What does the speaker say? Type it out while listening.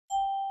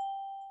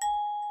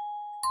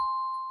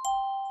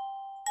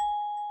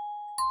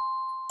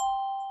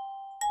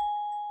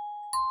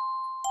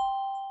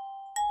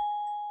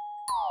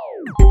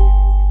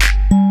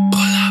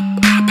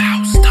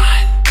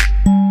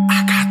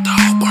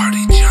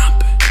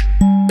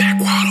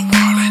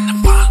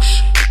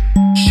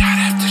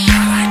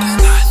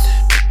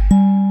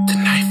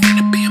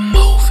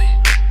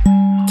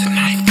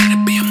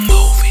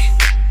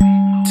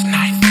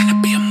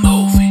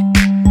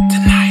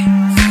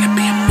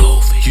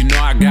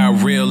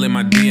In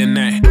my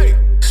DNA,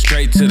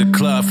 straight to the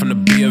club from the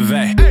B of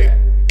A.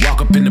 Walk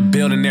up in the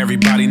building,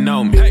 everybody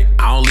know me.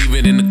 I don't leave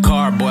it in the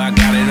car, boy, I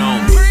got it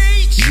on me.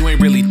 You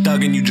ain't really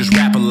thuggin', you just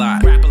rap a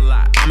lot.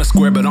 I'm a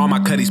square, but all my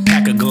cutties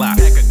pack a Glock.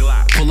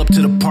 Pull up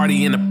to the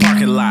party in the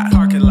parking lot.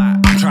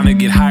 I'm tryna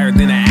get higher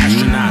than an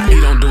astronaut. He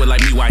don't do it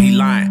like me, why he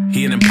lying?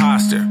 He an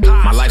imposter.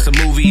 My life's a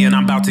movie and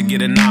I'm about to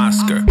get an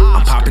Oscar.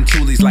 I'm popping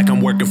toolies like I'm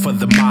working for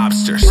the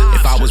mobsters.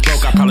 If I was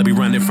broke, I'd probably be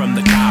running from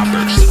the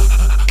coppers.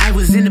 I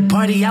was in the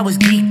party, I was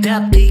geeked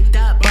up.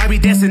 Barbie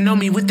dancing on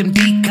me with them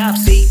D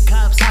cups.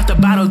 Popped the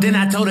bottle, then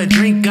I told her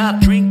drink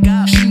up.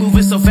 She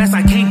moving so fast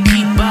I can't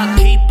keep up.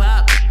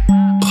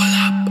 Pull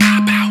up,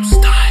 pop out,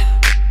 stun.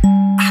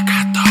 I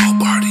got the whole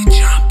party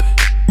jumping.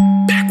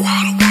 Back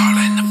wall to wall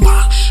in the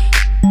function.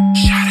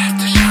 Shot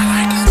after shot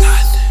like it's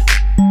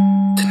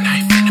nothing.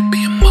 Tonight finna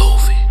be a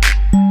movie.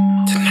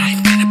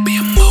 Tonight finna be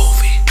a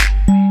movie.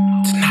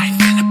 Tonight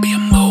finna be a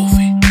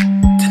movie.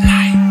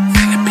 Tonight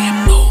finna be a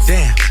movie.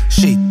 Damn,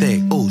 she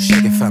thick, ooh,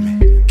 shake it for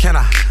me. Can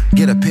I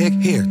get a pic?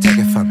 Here, take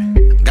it from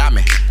me. Got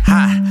me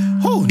high,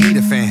 who need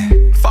a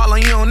fan? Follow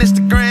you on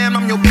Instagram,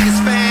 I'm your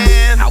biggest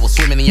fan. I was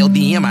swimming in your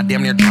DM, I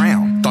damn near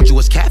drowned. Thought you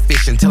was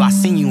catfish until I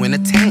seen you in the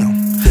town.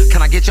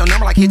 Can I get your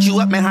number, like hit you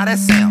up, man, how that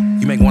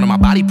sound? You make one of my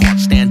body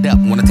parts stand up,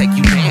 wanna take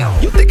you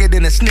down. You thicker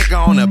than a snicker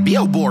on a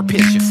billboard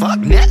picture. Fuck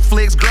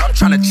Netflix, girl, I'm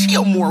tryna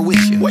chill more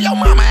with you. Where your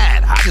mama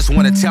at? I just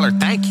wanna tell her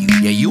thank you.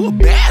 Yeah, you a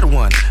bad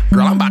one.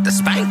 Girl, I'm about to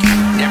spank you.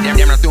 Damn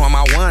near throwing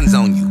my ones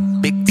on you.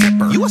 Big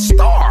tipper, you a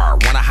star.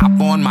 Wanna hop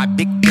on my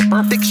big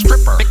dipper? Thick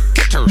stripper, big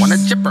titters, wanna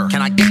jipper.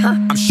 Can I get her?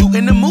 I'm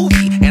shooting a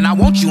movie, and I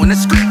want you in the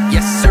script,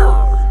 yes sir.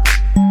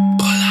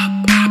 Pull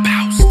up, pop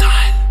out,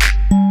 stun.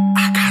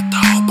 I got the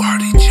whole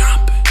party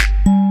jumping.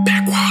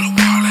 Back wall to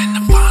wall in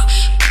the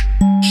function.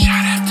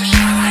 Shot after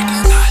shot like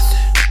it's nothing.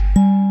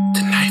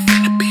 Tonight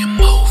finna be a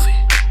movie.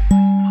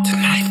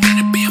 Tonight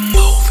finna be a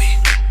movie.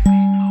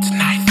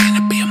 Tonight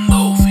finna be a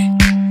movie.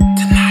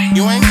 Tonight.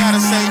 You ain't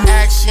gotta say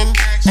action.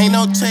 Ain't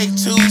no take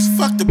twos,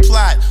 fuck the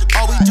plot.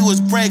 All we do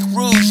is break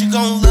rules. You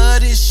gon'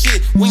 love this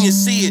shit when you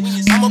see it.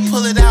 I'ma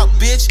pull it out,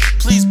 bitch,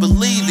 please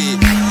believe it.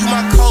 You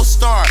my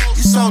co-star,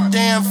 you so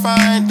damn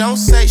fine. Don't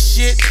say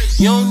shit,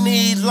 you don't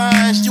need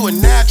lines. You a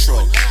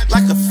natural,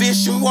 like a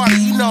fish in water.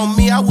 You know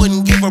me, I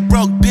wouldn't give a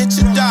broke bitch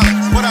 $1.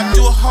 But I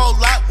do a whole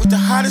lot with the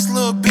hottest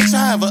little bitch.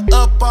 I have her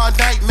up all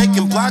night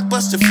making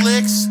blockbuster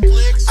flicks.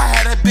 I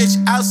had that bitch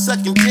out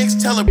sucking dicks.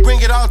 Tell her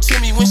bring it all to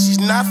me when she's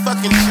not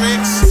fucking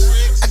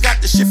tricks. I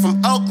got the shit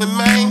from Oakland,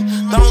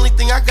 Maine. The only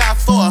thing I got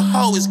for a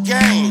hoe is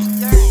game.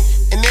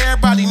 And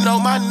everybody know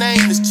my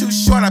name is too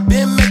short. I've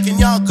been making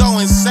y'all go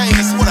insane.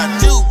 That's what I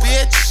do,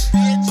 bitch.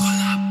 Pull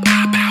up,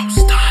 pop out,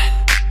 stun.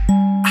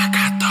 I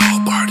got the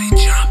whole party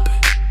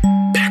jumping.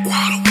 Back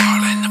wall to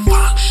wall in the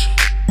function.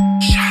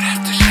 Shot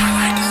after shot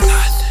like it's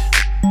nothing.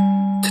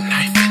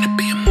 Tonight finna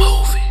be a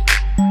movie.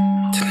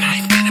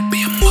 Tonight finna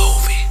be a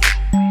movie.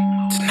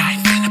 Tonight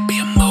finna be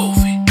a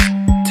movie.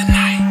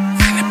 Tonight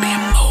finna be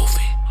a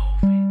movie.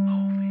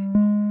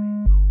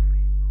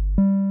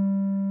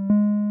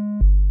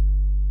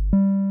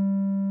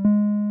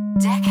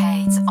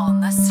 DecadeZ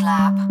on the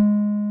slab.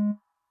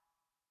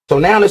 So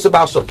now it's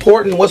about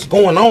supporting what's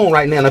going on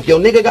right now. If your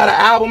nigga got an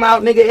album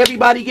out, nigga,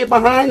 everybody get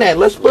behind that.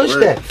 Let's push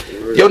that.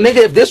 Yo, nigga,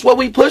 if this what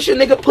we pushing,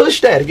 nigga,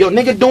 push that. If your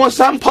nigga doing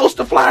something, post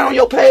a flyer on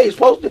your page.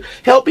 Post it,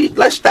 help you.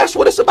 That's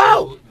what it's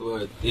about.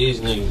 But these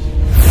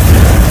niggas.